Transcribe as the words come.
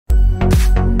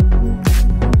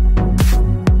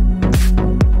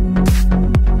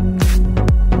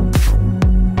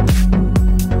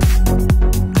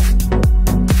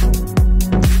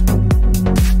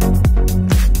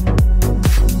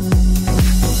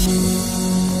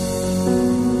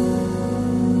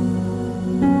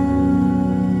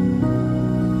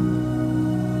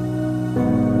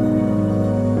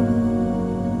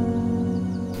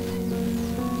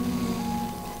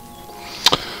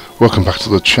Welcome back to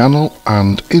the channel,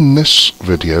 and in this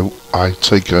video I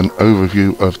take an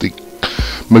overview of the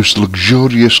most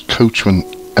luxurious Coachman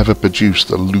ever produced,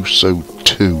 the Lusso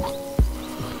 2.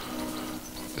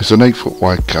 It's an 8-foot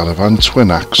wide caravan,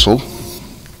 twin axle.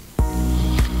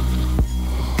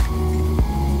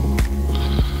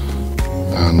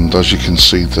 And as you can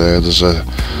see there's a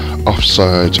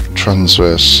offside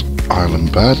transverse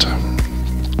island bed.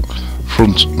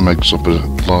 Front makes up a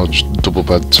large double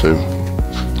bed too.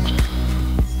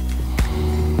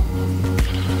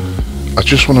 I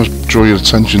just want to draw your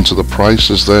attention to the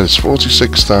prices there. It's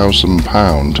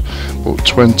 £46,000, but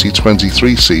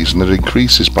 2023 season it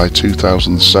increases by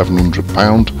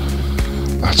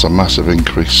 £2,700. That's a massive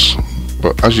increase.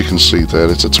 But as you can see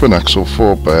there, it's a twin axle,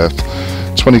 4 berth,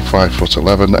 25 foot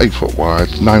 11, 8 foot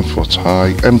wide, 9 foot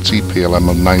high, MTPLM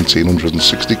of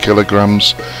 1960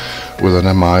 kilograms with an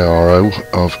MIRO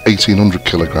of 1800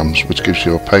 kilograms, which gives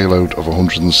you a payload of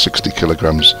 160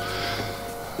 kilograms.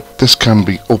 This can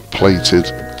be upplated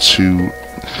to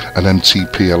an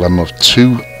MTPLM of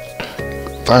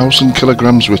 2000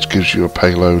 kilograms, which gives you a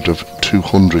payload of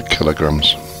 200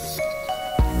 kilograms.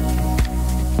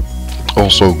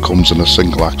 Also comes in a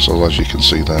single axle, as you can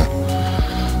see there.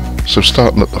 So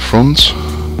starting at the front,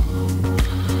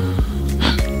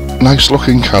 nice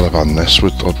looking caravan this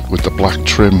with the black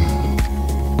trim.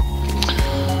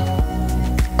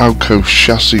 Alco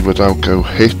chassis with Alco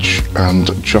hitch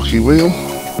and jockey wheel.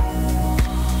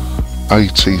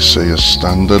 ATC as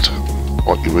standard,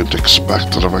 what you would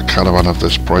expect out of a caravan of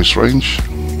this price range.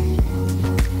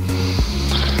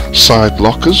 Side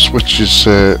lockers, which is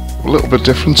a little bit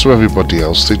different to everybody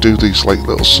else. They do these like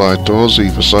little side doors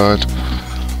either side.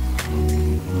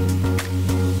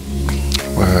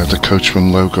 The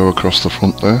Coachman logo across the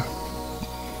front there.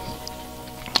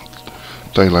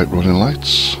 Daylight running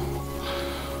lights.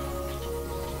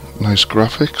 Nice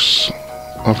graphics.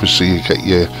 Obviously you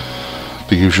get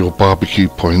the usual barbecue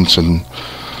points and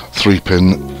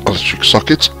 3-pin electric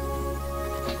socket.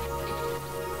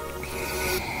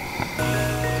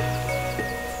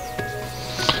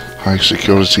 High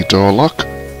security door lock.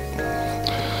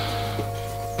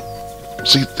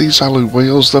 See, these alloy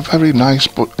wheels, they're very nice,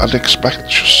 but I'd expect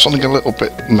just something a little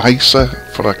bit nicer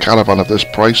for a caravan of this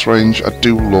price range. I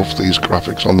do love these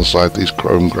graphics on the side, these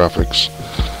chrome graphics.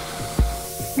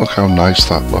 Look how nice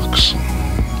that looks.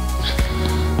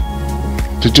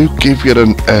 They do give you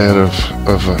an air of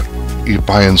you're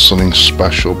buying something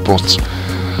special, but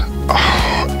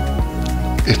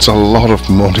it's a lot of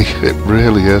money. It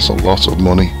really is a lot of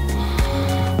money.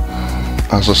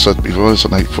 As I said before, it's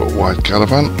an 8-foot wide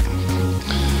caravan.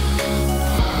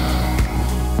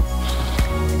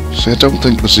 See, I don't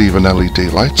think there's even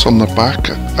LED lights on the back.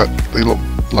 They look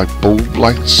like bulb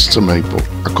lights to me, but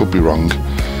I could be wrong.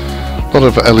 A lot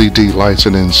of LED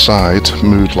lighting inside,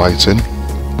 mood lighting.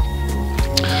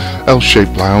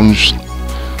 L-shaped lounge.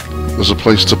 There's a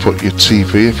place to put your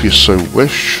TV if you so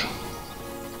wish.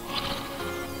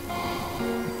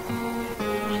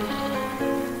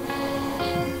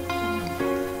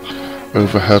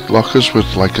 Overhead lockers with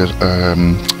like a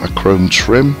chrome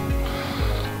trim.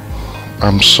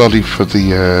 I'm sorry for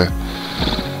the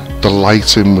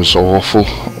lighting was awful,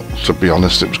 to be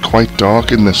honest. It was quite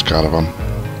dark in this caravan.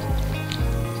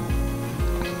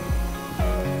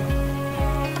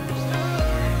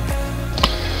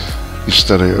 Your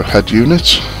stereo head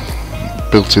unit,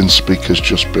 built-in speakers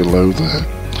just below there.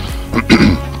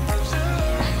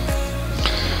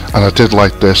 And I did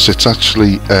like this, it's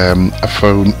actually a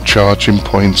phone charging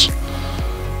point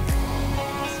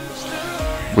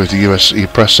with USB. You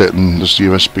press it and there's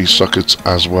USB sockets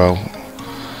as well.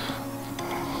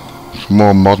 For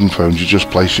more modern phones, you just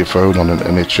place your phone on it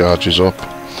and it charges up.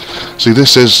 See,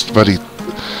 this is very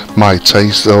my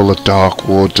taste. All the dark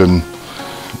wood and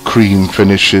cream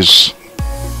finishes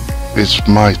is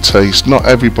my taste. Not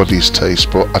everybody's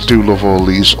taste, but I do love all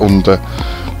these under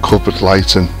cupboard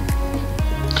lighting.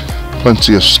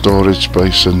 Plenty of storage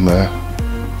space in there.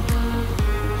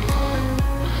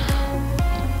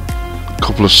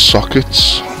 Couple of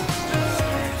sockets.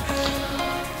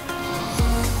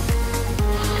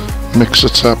 Mixer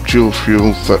tap, dual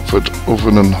fuel, Thetford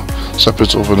oven and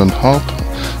separate oven and hob.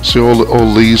 See,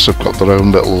 all these have got their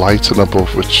own little lighting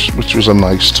above, which was a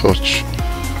nice touch.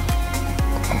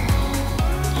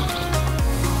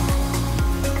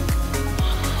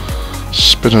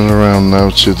 Spinning around now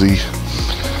to the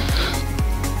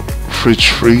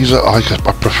fridge freezer. I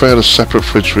prefer a separate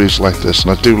fridge freezer like this,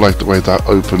 and I do like the way that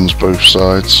opens both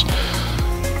sides.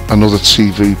 Another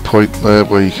TV point there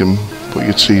where you can put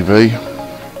your TV.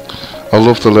 I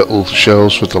love the little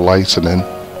shelves with the lighting in.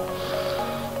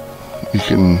 You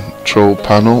can control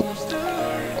panel,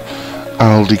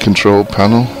 Aldi control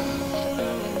panel,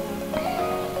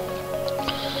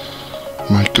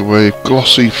 microwave,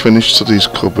 glossy finish to these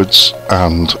cupboards,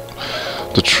 and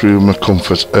the Truma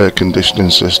Comfort air conditioning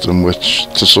system, which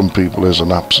to some people is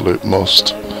an absolute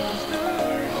must.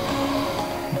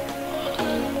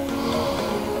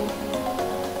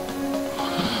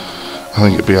 I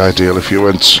think it'd be ideal if you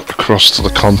went across to the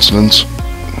continent.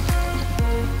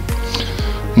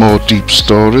 More deep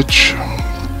storage.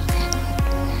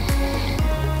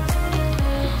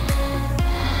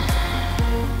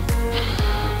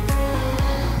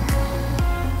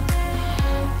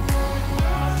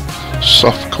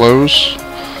 Soft close.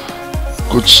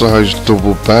 Good sized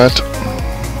double bed.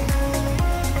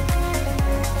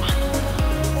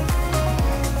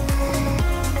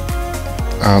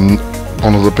 And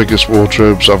one of the biggest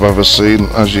wardrobes I've ever seen.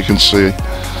 As you can see,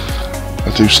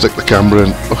 I do stick the camera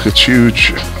in. Look, it's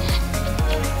huge.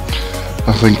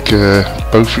 I think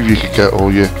both of you could get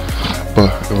all your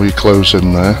clothes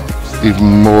in there.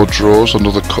 Even more drawers,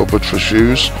 another cupboard for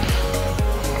shoes.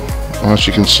 As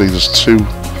you can see, there's two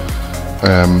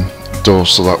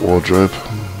doors to that wardrobe.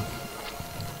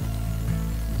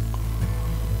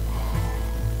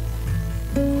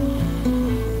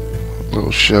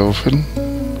 Little shelving.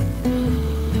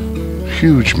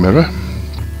 Huge mirror.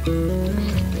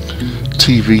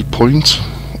 TV point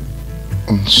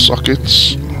and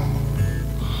sockets.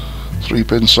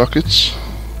 3-pin sockets.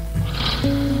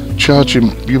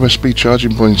 Charging USB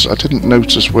charging points. I didn't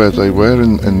notice where they were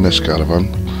in this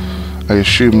caravan. I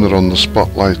assume they're on the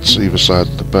spotlights either side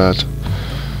of the bed.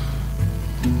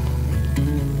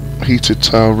 Heated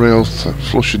towel rail,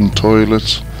 flushing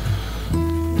toilet.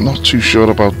 Not too sure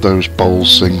about those bowl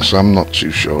sinks. I'm not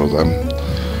too sure of them.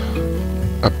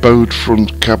 A bowed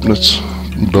front cabinet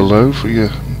below for your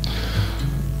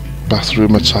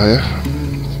bathroom attire.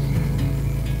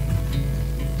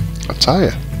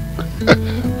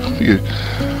 For your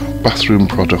bathroom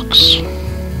products.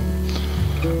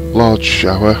 Large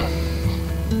shower.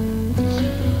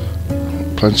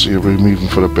 Plenty of room even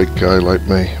for a big guy like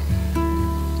me.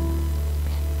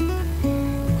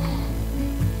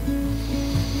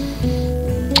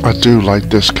 I do like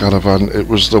this caravan. It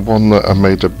was the one that I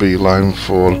made a beeline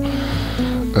for.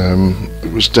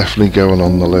 It was definitely going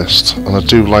on the list, and I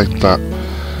do like that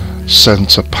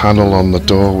centre panel on the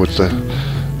door with the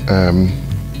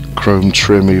chrome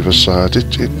trim either side.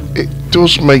 It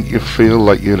does make you feel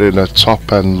like you're in a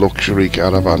top-end luxury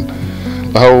caravan.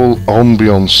 The whole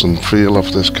ambience and feel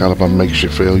of this caravan makes you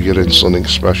feel you're in something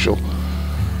special.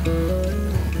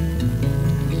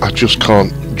 I just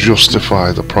can't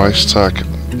justify the price tag.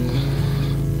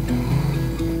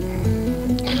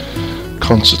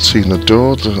 Concertina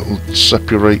door that'll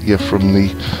separate you from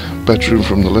the bedroom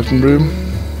from the living room.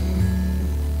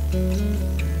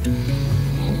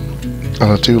 And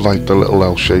I do like the little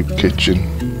L-shaped kitchen.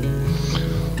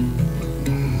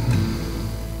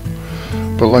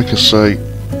 But like I say,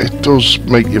 it does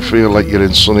make you feel like you're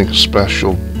in something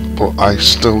special, but I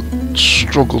still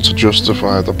struggle to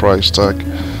justify the price tag.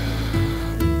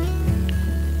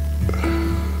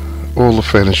 All the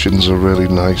furnishings are really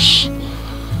nice.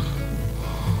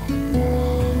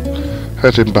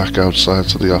 Heading back outside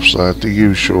to the offside, the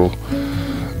usual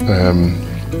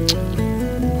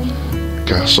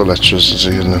gas,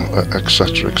 electricity, and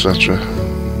etc, etc.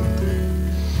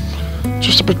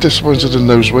 Just a bit disappointed in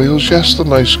those wheels. Yes, the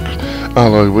nice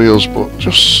alloy wheels, but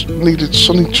just needed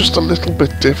something just a little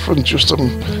bit different, just to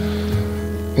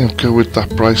go with that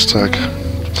price tag.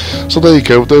 So there you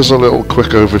go, there's a little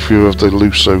quick overview of the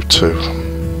Lusso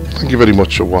 2. Thank you very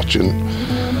much for watching.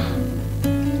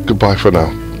 Goodbye for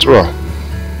now. Ta-ra.